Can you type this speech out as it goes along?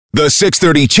The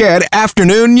 6:30 CHED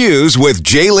Afternoon News with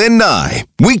Jaylen Nye.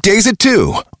 Weekdays at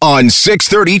 2 on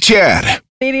 6:30 CHED.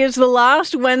 It is the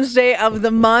last Wednesday of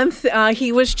the month.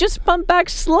 He was just bumped back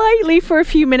slightly for a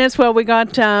few minutes while we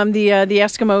got the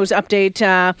Eskimos update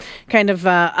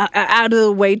out of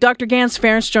the way. Dr. Ganz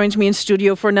Ferrance joins me in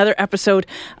studio for another episode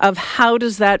of How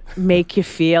Does That Make You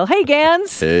Feel? Hey,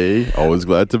 Ganz. Hey, always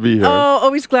glad to be here. Oh,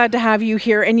 always glad to have you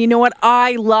here. And you know what?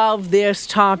 I love this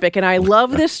topic, and I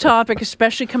love this topic,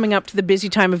 especially coming up to the busy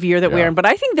time of year that we're in. But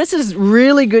I think this is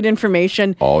really good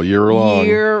information all year long,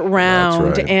 year round.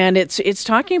 That's right. And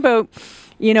it's talking about,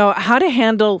 you know, how to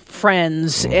handle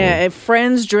friends,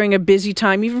 friends during a busy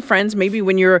time, even friends maybe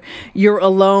when you're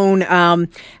alone.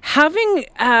 Having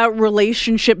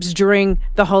relationships during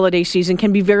the holiday season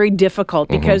can be very difficult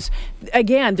because,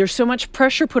 again, there's so much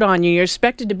pressure put on you. You're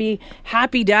expected to be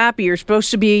happy-dappy. You're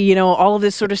supposed to be, you know, all of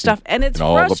this sort of stuff. And it's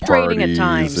frustrating at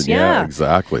times. And yeah,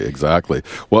 exactly.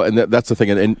 Well, and that's the thing.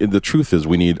 And the truth is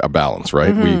we need a balance,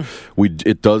 right?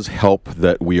 It does help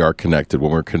that we are connected.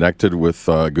 When we're connected with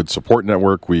a good support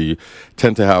network, we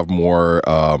tend to have more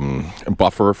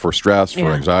buffer for stress,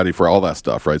 for anxiety, for all that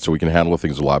stuff, right? So we can handle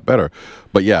things a lot better.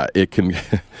 But yeah, it can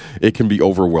be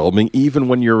overwhelming. Even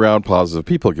when you're around positive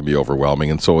people, it can be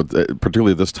overwhelming. And so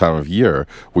particularly this time of year,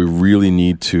 we really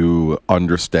need to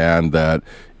understand that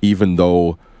even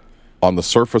though on the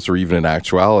surface or even in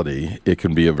actuality, it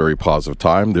can be a very positive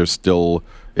time, there's still...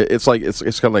 It's kind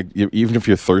of like even if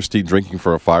you're thirsty, drinking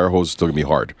from a fire hose is still gonna be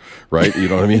hard, right? You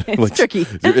know what I mean? It's tricky.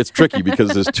 It's tricky because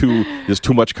there's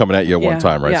too much coming at you at one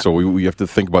time, right? Yeah. So we have to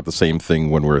think about the same thing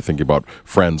when we're thinking about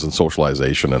friends and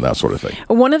socialization and that sort of thing.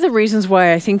 One of the reasons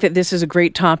why I think that this is a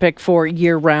great topic for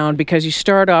year round, because you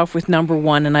start off with number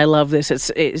one, and I love this.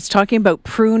 It's talking about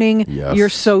pruning your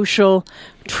social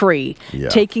tree,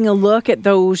 taking a look at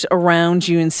those around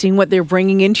you and seeing what they're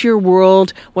bringing into your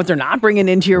world, what they're not bringing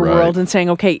into your world, and saying,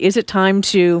 okay, is it time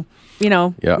to,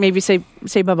 maybe say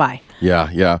bye-bye?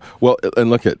 Yeah. Well,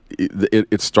 and look,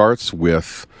 it starts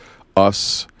with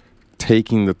us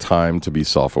taking the time to be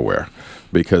self-aware,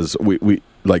 because we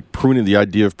like pruning, the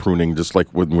idea of pruning, just like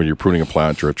when you're pruning a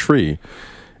plant or a tree,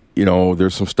 you know,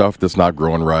 there's some stuff that's not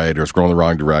growing right, or it's growing the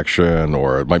wrong direction,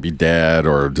 or it might be dead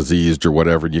or diseased or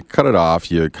whatever. And you cut it off,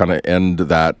 you kind of end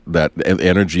that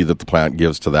energy that the plant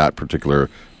gives to that particular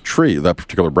tree, that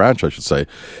particular branch, I should say.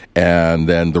 And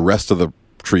then the rest of the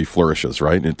tree flourishes,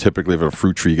 right? And typically if it's a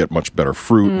fruit tree, you get much better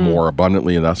fruit, more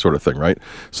abundantly, and that sort of thing, right?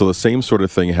 So the same sort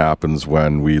of thing happens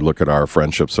when we look at our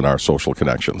friendships and our social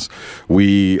connections.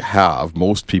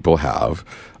 Most people have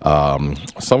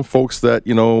some folks that,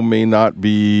 you know, may not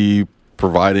be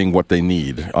providing what they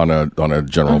need on a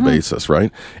general basis,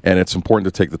 right? And it's important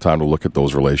to take the time to look at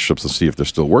those relationships and see if they're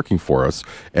still working for us.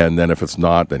 And then if it's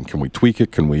not, then can we tweak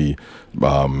it? Can we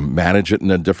manage it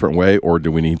in a different way, or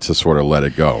do we need to sort of let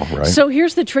it go, right? So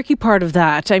here's the tricky part of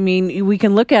that. I mean, we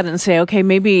can look at it and say, okay,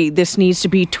 maybe this needs to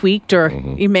be tweaked or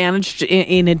managed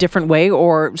in a different way,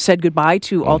 or said goodbye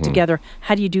to altogether.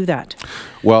 How do you do that?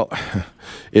 Well,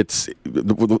 it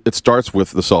starts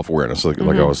with the self-awareness, like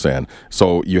I was saying.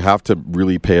 So you have to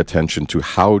really pay attention to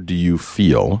how do you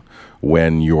feel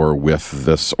when you're with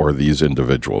this or these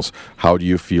individuals? How do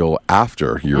you feel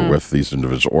after you're with these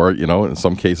individuals? Or, you know, in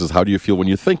some cases, how do you feel when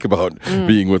you think about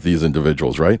being with these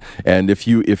individuals, right? And if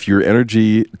your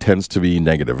energy tends to be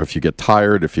negative, if you get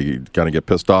tired, if you kind of get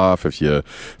pissed off, if you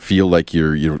feel like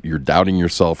you're doubting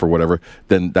yourself or whatever,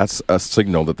 then that's a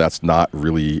signal that that's not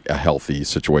really a healthy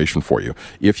situation for you.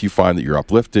 If you find that you're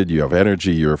uplifted, you have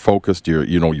energy, you're focused,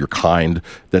 you're kind,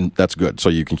 then that's good. So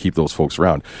you can keep those folks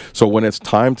around. So when it's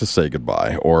time to say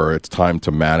goodbye, or it's time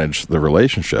to manage the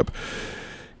relationship,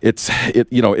 it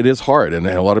is hard, and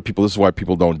a lot of people, this is why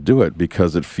people don't do it,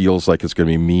 because it feels like it's going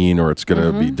to be mean or it's going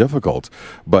to be difficult.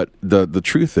 But the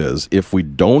truth is, if we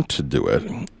don't do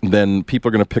it, then people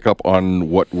are going to pick up on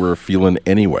what we're feeling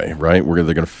anyway, right? They're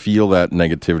going to feel that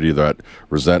negativity, that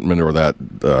resentment, or that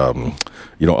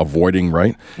avoiding,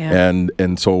 right? Yeah.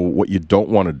 And so what you don't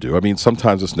want to do, I mean,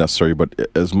 sometimes it's necessary, but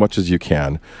as much as you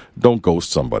can, don't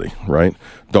ghost somebody, right?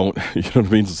 Don't, you know what I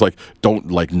mean? It's like,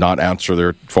 don't like not answer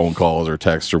their phone calls or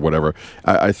texts or whatever.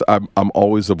 I'm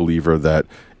always a believer that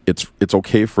it's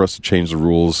okay for us to change the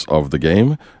rules of the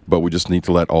game, but we just need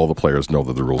to let all the players know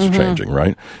that the rules are changing,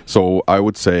 right? So I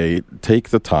would say take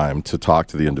the time to talk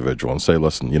to the individual and say,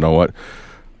 listen, you know what?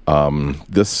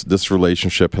 This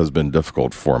relationship has been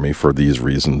difficult for me for these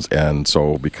reasons, and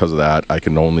so because of that,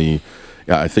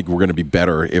 I think we're going to be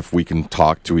better if we can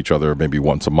talk to each other maybe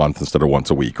once a month instead of once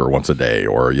a week or once a day,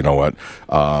 or you know what,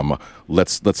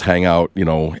 let's hang out,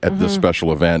 at this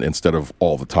special event instead of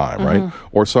all the time, right?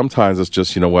 Or sometimes it's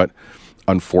just, you know what,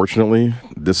 unfortunately,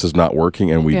 this is not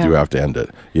working, and we do have to end it.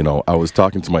 I was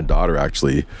talking to my daughter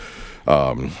actually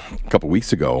a couple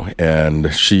weeks ago,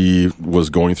 and she was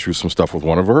going through some stuff with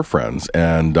one of her friends,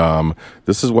 and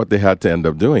this is what they had to end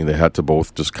up doing. They had to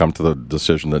both just come to the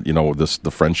decision that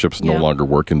the friendship's no longer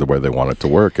working the way they want it to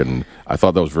work, and I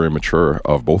thought that was very mature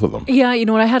of both of them. Yeah,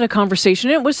 I had a conversation.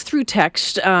 It was through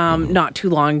text not too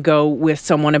long ago with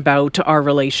someone about our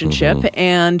relationship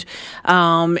and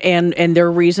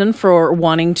their reason for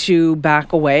wanting to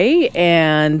back away,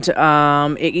 and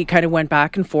it kind of went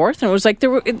back and forth, and it was like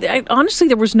honestly,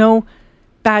 there was no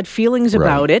bad feelings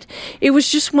about it. It was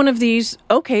just one of these,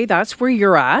 okay, that's where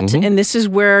you're at, and this is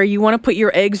where you want to put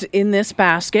your eggs in this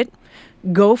basket.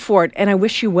 Go for it, and I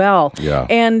wish you well. Yeah.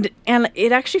 And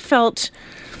it actually felt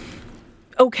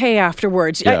okay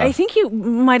afterwards. Yeah. I think you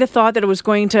might have thought that it was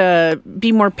going to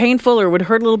be more painful or would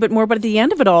hurt a little bit more, but at the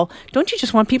end of it all, don't you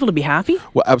just want people to be happy?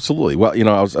 Well, absolutely. Well,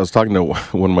 I was talking to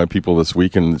one of my people this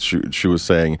week, and she was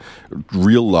saying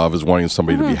real love is wanting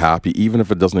somebody to be happy, even if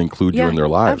it doesn't include you in their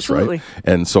lives, absolutely. right?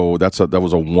 And so that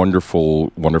was a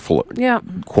wonderful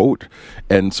quote.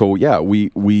 And so,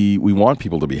 we want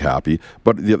people to be happy,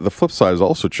 but the flip side is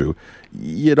also true.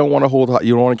 You don't want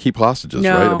to keep hostages,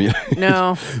 right?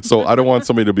 No. So I don't want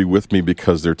somebody to be with me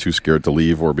because they're too scared to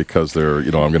leave, or because they're,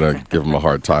 I'm going to give them a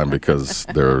hard time because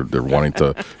they're wanting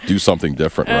to do something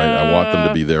different, right? I want them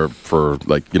to be there for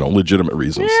legitimate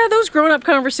reasons. Yeah, those grown-up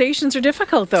conversations are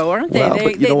difficult, though, aren't they?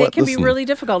 Well, they can be really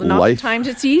difficult, and oftentimes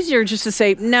it's easier just to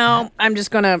say, "No, I'm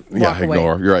just going to walk away."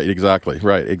 Ignore. You're right,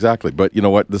 exactly. But you know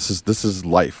what? This is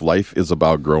life. Life is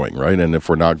about growing, right? And if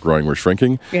we're not growing, we're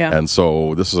shrinking. Yeah. And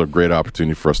so this is a great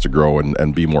opportunity for us to grow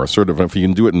and be more assertive. And if you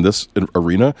can do it in this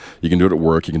arena, you can do it at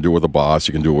work, you can do it with a boss,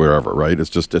 you can do it wherever, right? It's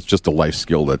just a life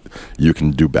skill that you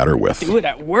can do better with. Do it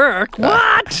at work?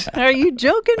 What? Are you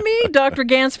joking me? Dr.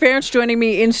 Ganz, Ferrance joining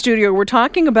me in studio. We're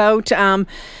talking about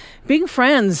being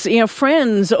friends,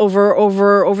 friends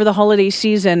over the holiday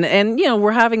season. And,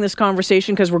 we're having this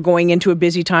conversation because we're going into a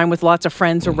busy time with lots of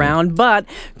friends around, but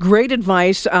great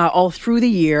advice all through the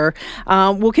year.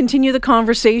 We'll continue the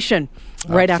conversation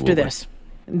right after this.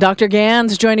 Dr.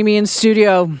 Ganz joining me in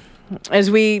studio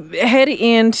as we head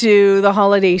into the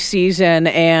holiday season,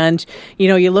 and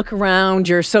you look around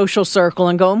your social circle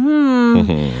and go,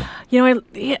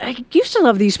 I used to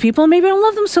love these people. Maybe I don't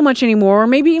love them so much anymore. Or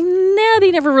maybe,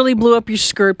 they never really blew up your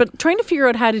skirt. But trying to figure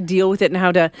out how to deal with it and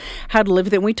how to live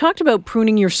with it. And we talked about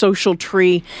pruning your social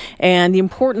tree and the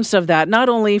importance of that, not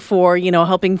only for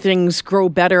helping things grow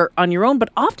better on your own, but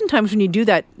oftentimes when you do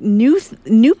that,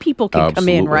 new people can come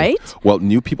in, right? Well,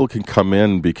 new people can come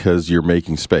in because you're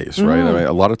making space, right? I mean,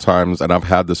 a lot of times, and I've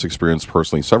had this experience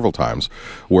personally several times,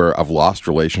 where I've lost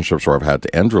relationships or I've had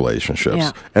to end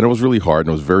relationships, and it was really hard and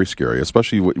it was very scary,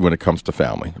 especially when it comes to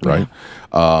family, right?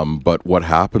 But what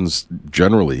happens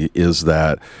generally is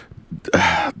that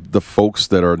the folks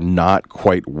that are not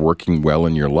quite working well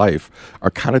in your life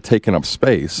are kind of taking up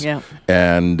space,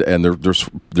 and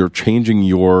they're changing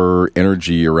your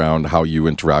energy around how you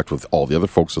interact with all the other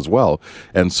folks as well.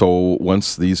 And so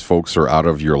once these folks are out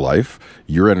of your life,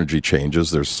 your energy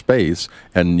changes, there's space,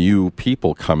 and new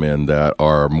people come in that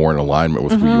are more in alignment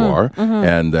with who you are,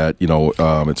 and that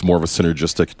it's more of a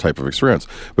synergistic type of experience.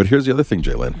 But here's the other thing,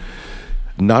 Jaylin.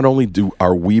 Not only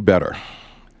are we better,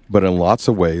 but in lots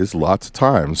of ways, lots of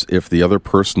times, if the other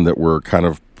person that we're kind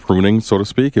of pruning, so to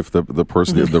speak, if the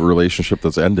person, the relationship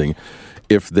that's ending,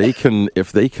 if they're in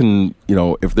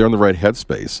the right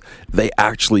headspace, they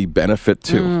actually benefit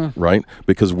too, right?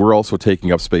 Because we're also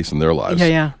taking up space in their lives,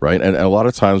 right? And a lot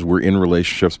of times we're in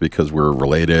relationships because we're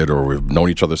related or we've known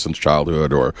each other since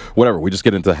childhood or whatever. We just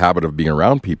get into the habit of being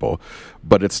around people,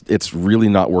 but it's really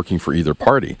not working for either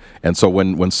party. And so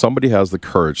when somebody has the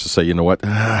courage to say, you know what,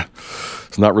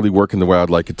 it's not really working the way I'd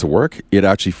like it to work, it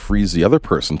actually frees the other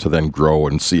person to then grow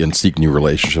and seek new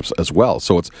relationships as well.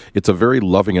 So it's a very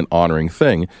loving and honoring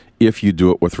thing if you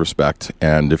do it with respect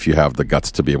and if you have the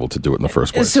guts to be able to do it in the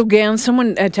first place. So, Ganz,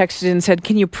 someone texted and said,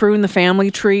 can you prune the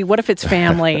family tree? What if it's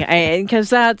family? Because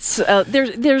that's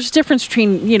there's difference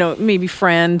between, maybe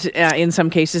friend in some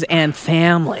cases and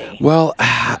family. Well,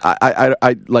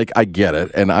 I get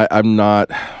it. And I'm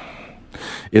not,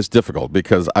 it's difficult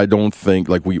because I don't think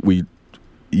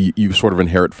you sort of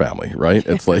inherit family, right?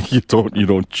 It's like you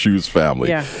don't choose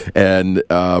family. And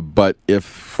but if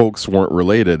folks weren't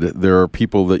related, there are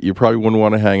people that you probably wouldn't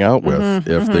want to hang out with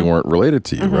if they weren't related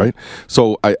to you, right?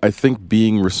 So I think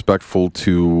being respectful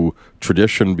to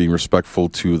tradition, being respectful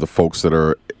to the folks that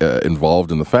are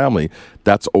involved in the family,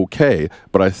 that's okay.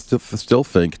 But I still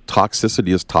think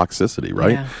toxicity is toxicity,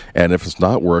 right? Yeah. And if it's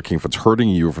not working, if it's hurting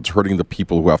you, if it's hurting the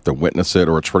people who have to witness it,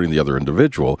 or it's hurting the other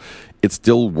individual, it's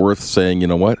still worth saying, you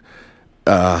know what,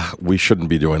 we shouldn't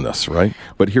be doing this, right?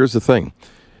 But here's the thing.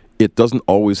 It doesn't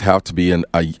always have to be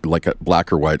like a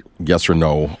black or white, yes or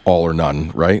no, all or none,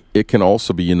 right? It can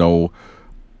also be,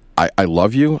 I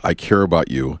love you, I care about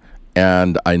you,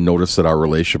 and I notice that our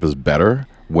relationship is better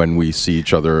when we see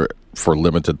each other for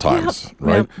limited times,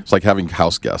 right? Yep. It's like having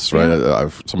house guests, right?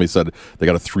 Somebody said they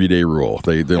got a 3-day rule.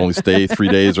 They only stay 3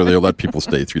 days, or they let people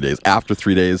stay 3 days. After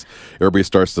 3 days, everybody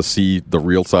starts to see the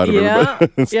real side of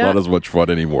everybody. It's not as much fun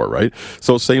anymore, right?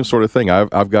 So same sort of thing.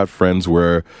 I've got friends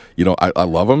where, I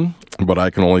love them, but I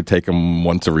can only take them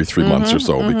once every 3 months or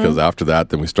so, because after that,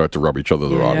 then we start to rub each other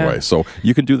the wrong way. So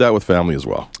you can do that with family as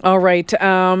well. All right.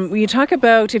 You talk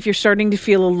about if you're starting to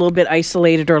feel a little bit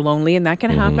isolated or lonely, and that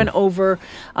can happen over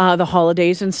the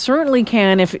holidays, and certainly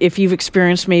can if you've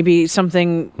experienced maybe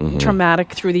something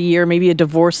traumatic through the year, maybe a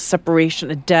divorce, separation,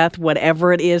 a death,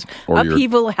 whatever it is, or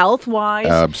upheaval health-wise.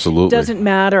 Absolutely. Doesn't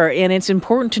matter. And it's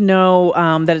important to know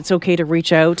that it's okay to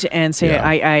reach out and say,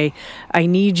 I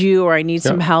need you, or I need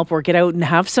some help, or get out and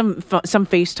have some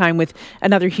FaceTime with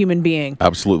another human being.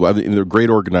 Absolutely. I mean, they're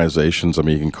great organizations. I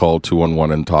mean, you can call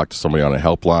 211 and talk to somebody on a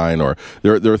helpline, or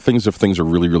there are things, if things are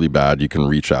really, really bad, you can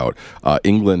reach out.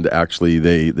 England, actually,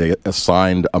 they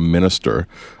assigned a minister,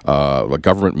 a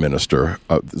government minister.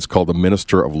 It's called the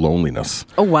Minister of Loneliness.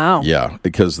 Oh, wow. Yeah,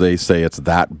 because they say it's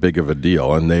that big of a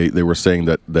deal. And they were saying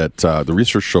that the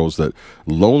research shows that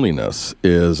loneliness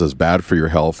is as bad for your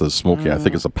health as smoking. I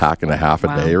think it's a pack and a half a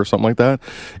day or something like that.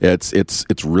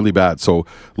 It's really bad. So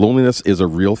loneliness is a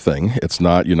real thing. It's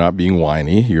not, you're not being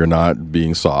whiny. You're not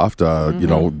being soft.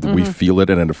 We feel it,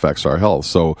 and it affects our health.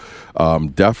 So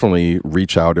definitely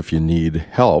reach out if you need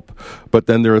help. But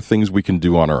then there are things we can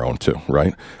do on our own too,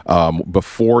 right?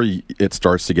 Before it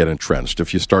starts to get entrenched.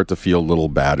 If you start to feel a little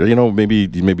bad, maybe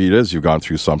it is you've gone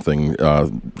through something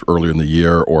earlier in the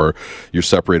year, or you're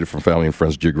separated from family and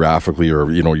friends geographically,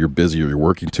 or you're busy, or you're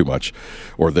working too much,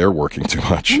 or they're working too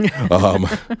much.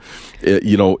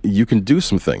 You can do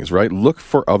some things, right? Look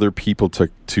for other people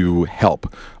to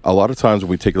help. A lot of times when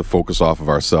we take the focus off of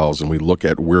ourselves and we look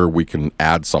at where we can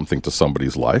add something to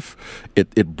somebody's life,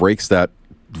 it breaks that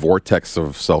vortex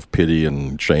of self-pity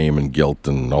and shame and guilt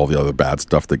and all the other bad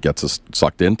stuff that gets us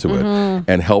sucked into it,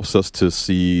 and helps us to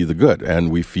see the good,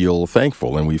 and we feel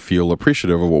thankful, and we feel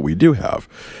appreciative of what we do have.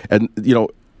 And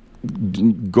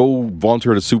go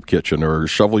volunteer at a soup kitchen, or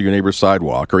shovel your neighbor's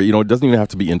sidewalk, or it doesn't even have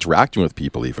to be interacting with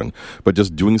people even, but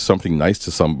just doing something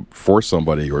nice for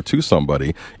somebody or to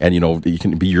somebody, and you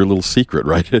can be your little secret,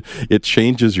 right? It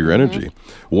changes your energy.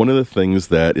 One of the things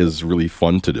that is really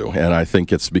fun to do, and I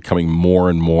think it's becoming more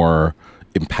and more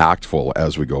impactful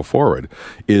as we go forward,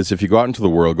 is if you go out into the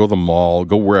world, go to the mall,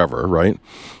 go wherever, right?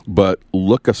 But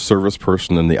look a service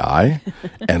person in the eye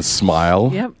and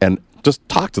smile and just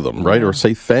talk to them, right? Or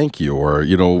say thank you, or,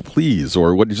 please,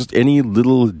 or just any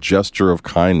little gesture of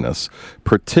kindness,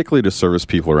 particularly to service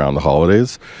people around the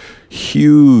holidays.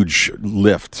 Huge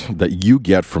lift that you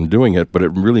get from doing it, but it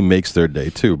really makes their day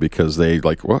too, because they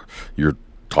what? You're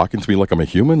talking to me like I'm a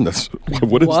human?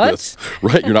 What is this?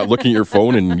 Right? You're not looking at your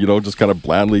phone and, just kind of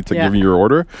blandly giving your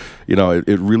order.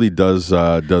 It really does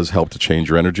help to change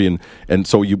your energy. And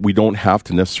so we don't have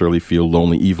to necessarily feel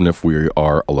lonely, even if we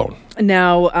are alone.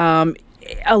 Now,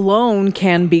 alone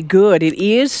can be good. It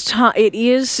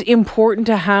is important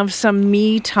to have some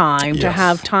me time, to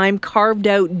have time carved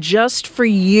out just for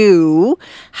you.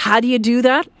 How do you do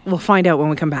that? We'll find out when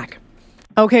we come back.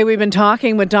 Okay, we've been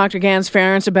talking with Dr. Ganz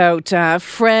Ferrance about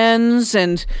friends,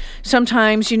 and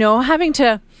sometimes, having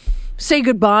to say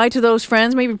goodbye to those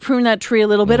friends, maybe prune that tree a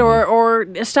little bit, or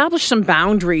establish some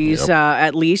boundaries,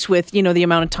 at least with, the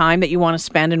amount of time that you want to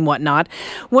spend and whatnot.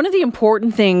 One of the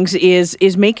important things is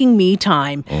making me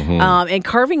time, and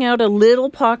carving out a little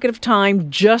pocket of time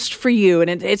just for you.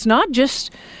 And it's not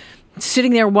just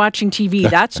sitting there watching TV.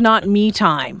 That's not me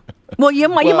time. Well, you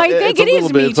might think it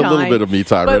is me time. It's a little bit of me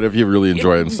time, right? If you really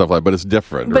enjoy it and stuff like that. But it's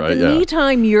different, right? But the me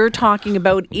time you're talking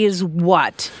about is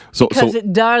what? Because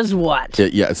it does what?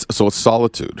 So it's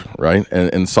solitude, right?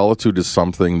 And solitude is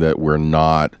something that we're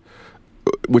not,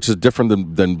 which is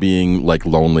different than being like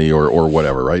lonely or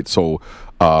whatever, right? So,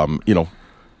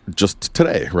 just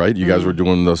today, right? You guys were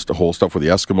doing the whole stuff with the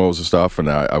Eskimos and stuff, and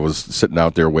I was sitting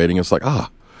out there waiting. It's like,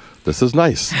 this is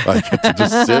nice. I get to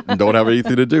just sit and don't have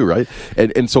anything to do, right?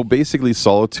 And so basically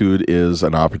solitude is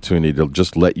an opportunity to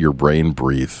just let your brain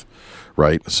breathe,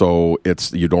 right? So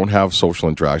you don't have social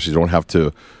interactions. You don't have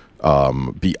to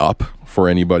be up for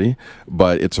anybody,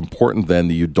 but it's important then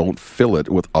that you don't fill it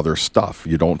with other stuff.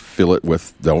 You don't fill it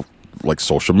with like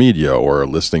social media or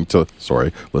listening to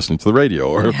the radio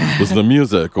or listen to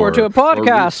music or to a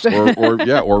podcast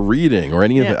or reading or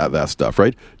any of that stuff,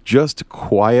 right? Just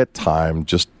quiet time,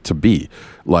 just to be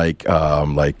like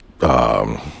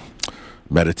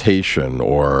meditation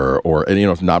or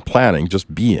not planning,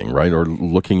 just being, right? Or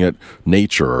looking at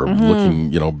nature or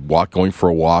looking, going for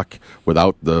a walk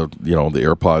without the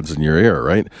AirPods in your ear,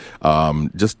 right?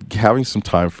 Just having some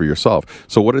time for yourself.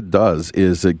 So what it does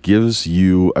is it gives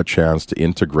you a chance to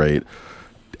integrate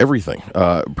everything,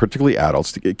 particularly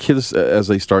adults. Kids, as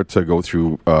they start to go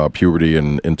through puberty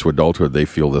and into adulthood, they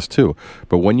feel this too.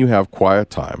 But when you have quiet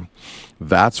time,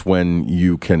 that's when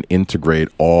you can integrate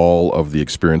all of the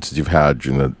experiences you've had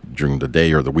during the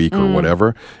day or the week or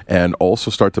whatever, and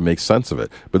also start to make sense of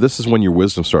it. But this is when your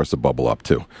wisdom starts to bubble up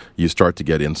too. You start to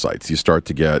get insights. You start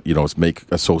to get, make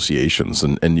associations,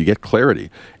 and you get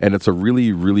clarity. And it's a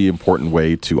really, really important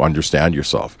way to understand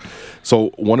yourself. So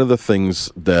one of the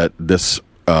things that this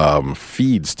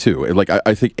feeds too. Like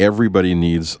I think everybody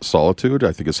needs solitude.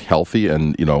 I think it's healthy,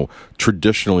 and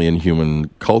traditionally in human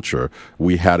culture,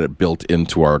 we had it built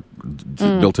into our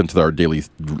daily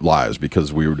lives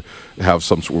because we would have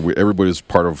everybody's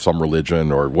part of some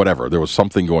religion or whatever. There was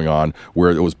something going on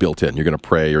where it was built in. You're going to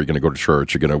pray, or you're going to go to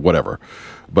church, you're going to whatever.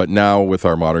 But now with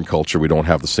our modern culture, we don't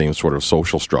have the same sort of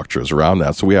social structures around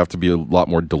that. So we have to be a lot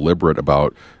more deliberate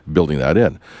about building that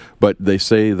in. But they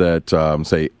say that,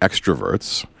 say,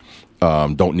 extroverts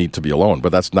don't need to be alone.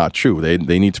 But that's not true.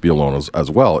 They need to be alone as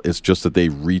well. It's just that they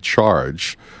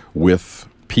recharge with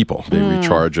people. They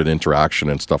recharge in interaction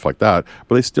and stuff like that.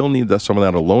 But they still need some of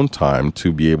that alone time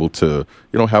to be able to,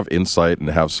 have insight and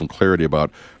have some clarity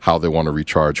about how they want to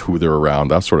recharge, who they're around,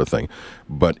 that sort of thing.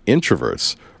 But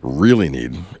introverts really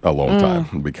need alone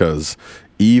time, because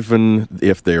even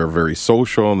if they are very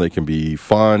social and they can be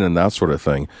fun and that sort of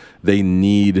thing, they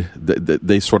need,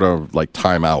 they sort of like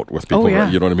time out with people.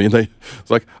 You know what I mean? It's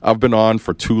like, I've been on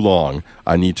for too long.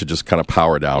 I need to just kind of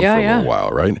power down for a little while,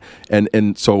 right?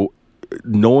 And so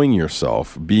knowing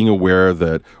yourself, being aware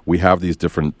that we have these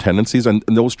different tendencies, and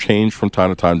those change from time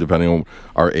to time depending on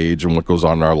our age and what goes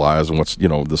on in our lives and what's,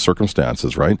 the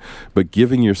circumstances, right? But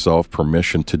giving yourself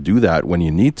permission to do that when you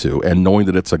need to, and knowing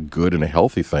that it's a good and a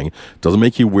healthy thing, doesn't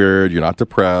make you weird, you're not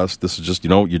depressed. This is just,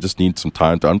 you just need some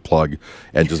time to unplug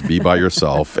and just be by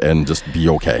yourself and just be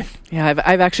okay. Yeah,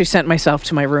 I've actually sent myself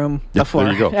to my room before.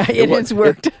 There you go. It's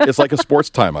worked. It's like a sports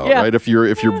timeout, right? If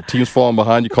your team's falling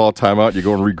behind, you call a timeout, you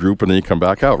go and regroup, and then you come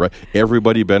back out, right?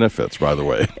 Everybody benefits, by the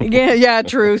way. Yeah,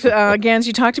 truth. Ganz,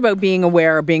 you talked about being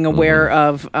aware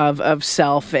of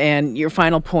self, and your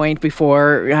final point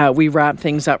before we wrap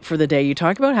things up for the day, you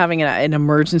talked about having an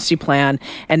emergency plan,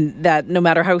 and that no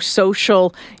matter how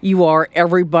social you are,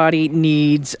 everybody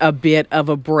needs a bit of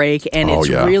a break, and it's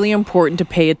really important to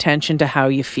pay attention to how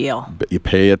you feel. But you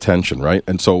pay attention, right?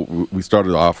 And so we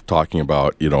started off talking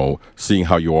about, seeing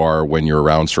how you are when you're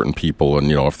around certain people,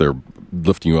 and, if they're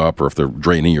lifting you up or if they're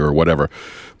draining you or whatever.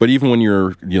 But even when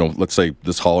you're, let's say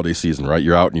this holiday season, right?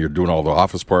 You're out and you're doing all the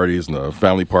office parties and the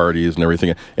family parties and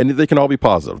everything. And they can all be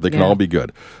positive. They can all be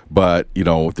good. But,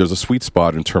 there's a sweet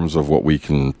spot in terms of what we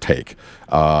can take.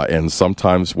 And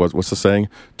sometimes, what's the saying?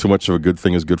 Too much of a good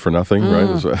thing is good for nothing,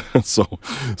 right? So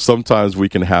sometimes we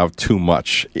can have too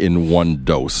much in one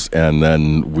dose, and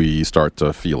then we start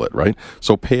to feel it, right?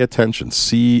 So pay attention.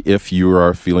 See if you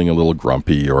are feeling a little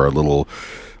grumpy or a little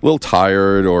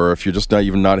tired, or if you're just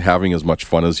not having as much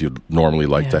fun as you'd normally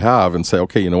like to have, and say,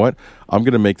 okay, you know what? I'm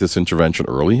going to make this intervention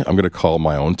early. I'm going to call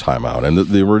my own timeout. And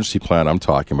the emergency plan I'm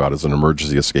talking about is an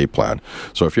emergency escape plan.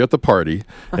 So if you're at the party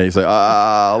and you say,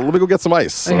 let me go get some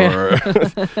ice, or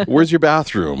where's your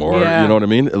bathroom, or you know what I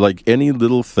mean? Like any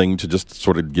little thing to just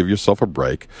sort of give yourself a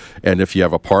break. And if you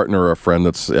have a partner or a friend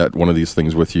that's at one of these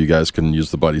things with you, you guys can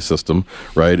use the buddy system,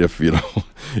 right? If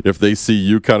if they see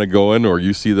you kind of going, or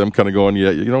you see them kind of going,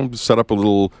 set up a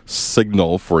little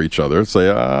signal for each other.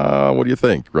 Say, what do you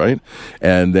think, right?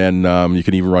 And then you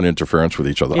can even run interference with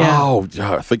each other. Oh,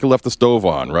 I think I left the stove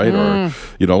on, right? Or,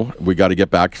 we got to get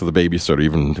back to the babysitter,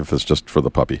 even if it's just for the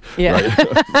puppy. Right?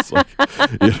 It's like,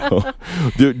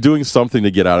 doing something to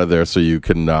get out of there so you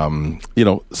can,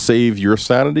 save your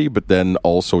sanity, but then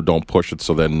also don't push it,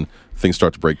 so then things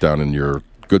start to break down in your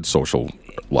good social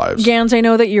lives. Ganz, I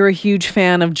know that you're a huge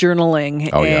fan of journaling,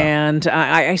 Oh, yeah. and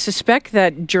I suspect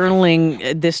that journaling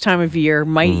at this time of year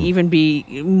might even be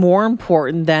more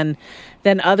important than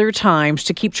other times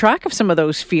to keep track of some of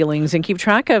those feelings and keep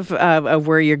track of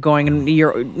where you're going, and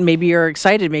maybe you're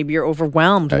excited, maybe you're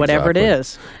overwhelmed, whatever it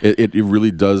is. It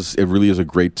really does. It really is a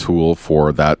great tool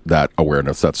for that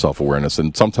awareness, that self-awareness.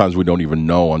 And sometimes we don't even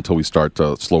know until we start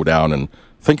to slow down and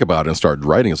think about it and start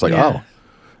writing. It's like, oh,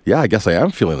 yeah, I guess I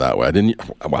am feeling that way. I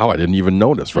didn't even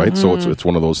notice, right? So it's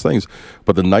one of those things.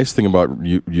 But the nice thing about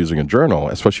using a journal,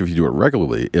 especially if you do it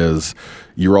regularly, is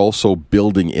you're also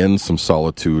building in some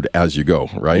solitude as you go,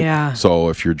 right? Yeah. So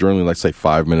if you're journaling, like say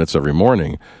 5 minutes every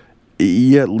morning,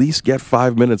 you at least get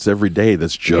 5 minutes every day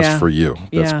that's just for you.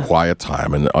 That's quiet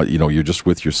time, and you're just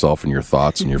with yourself and your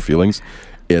thoughts and your feelings.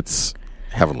 It's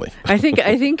heavenly. I think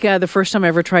the first time I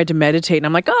ever tried to meditate, and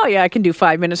I'm like, oh yeah, I can do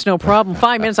 5 minutes, no problem.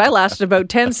 5 minutes, I lasted about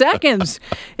 10 seconds.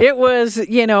 It was,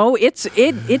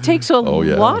 it takes a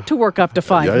lot to work up to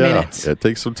 5 minutes. It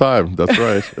takes some time. That's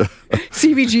right.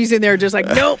 CBG's in there just like,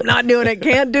 nope, not doing it.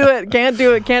 Can't do it.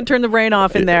 Can't turn the brain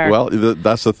off in there. Well,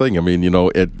 that's the thing. I mean,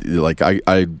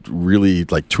 I really,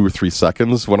 like 2 or 3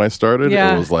 seconds when I started,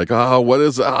 it was like,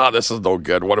 this is no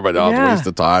good. What am I doing? It's a waste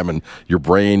of time. And your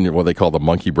brain, what they call the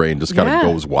monkey brain, just kind of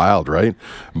goes wild, right?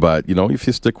 But, if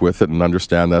you stick with it and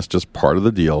understand that's just part of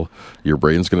the deal, your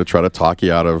brain's going to try to talk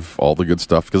you out of all the good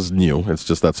stuff because it's new. It's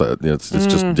just, it's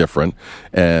just different.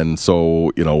 And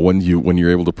so, when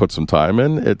you're able to put some time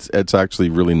in, it's actually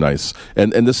really nice.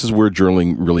 And this is where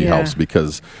journaling really helps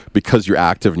because you're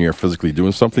active and you're physically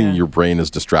doing something, your brain is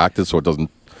distracted so it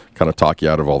doesn't kind of talk you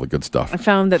out of all the good stuff. I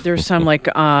found that there's some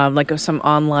some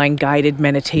online guided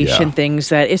meditation things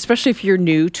that, especially if you're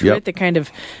new to it, that kind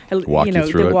of walk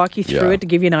you through it to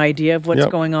give you an idea of what's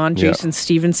going on. Jason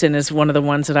Stevenson is one of the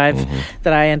ones that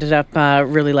I ended up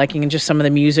really liking, and just some of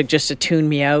the music just to tune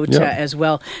me out as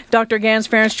well. Dr. Ganz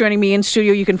Ferrance joining me in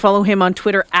studio. You can follow him on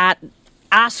Twitter at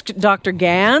Ask Dr.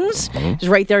 Ganz. It's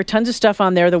right there. Tons of stuff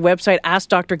on there. The website,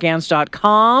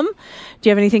 askdrgans.com. Do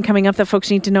you have anything coming up that folks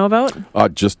need to know about?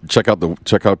 Just check out the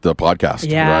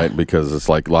podcast, right? Because it's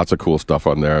like lots of cool stuff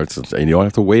on there. And you don't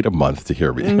have to wait a month to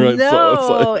hear me. Right?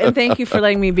 No, and thank you for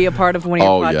letting me be a part of one of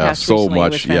your podcasts. Oh, yeah, so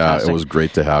recently. much. It was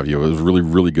great to have you. It was really,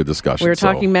 really good discussion. We were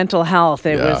talking mental health.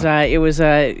 It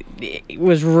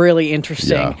was really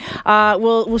interesting. Yeah.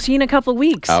 We'll see you in a couple of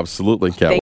weeks. Absolutely. Can't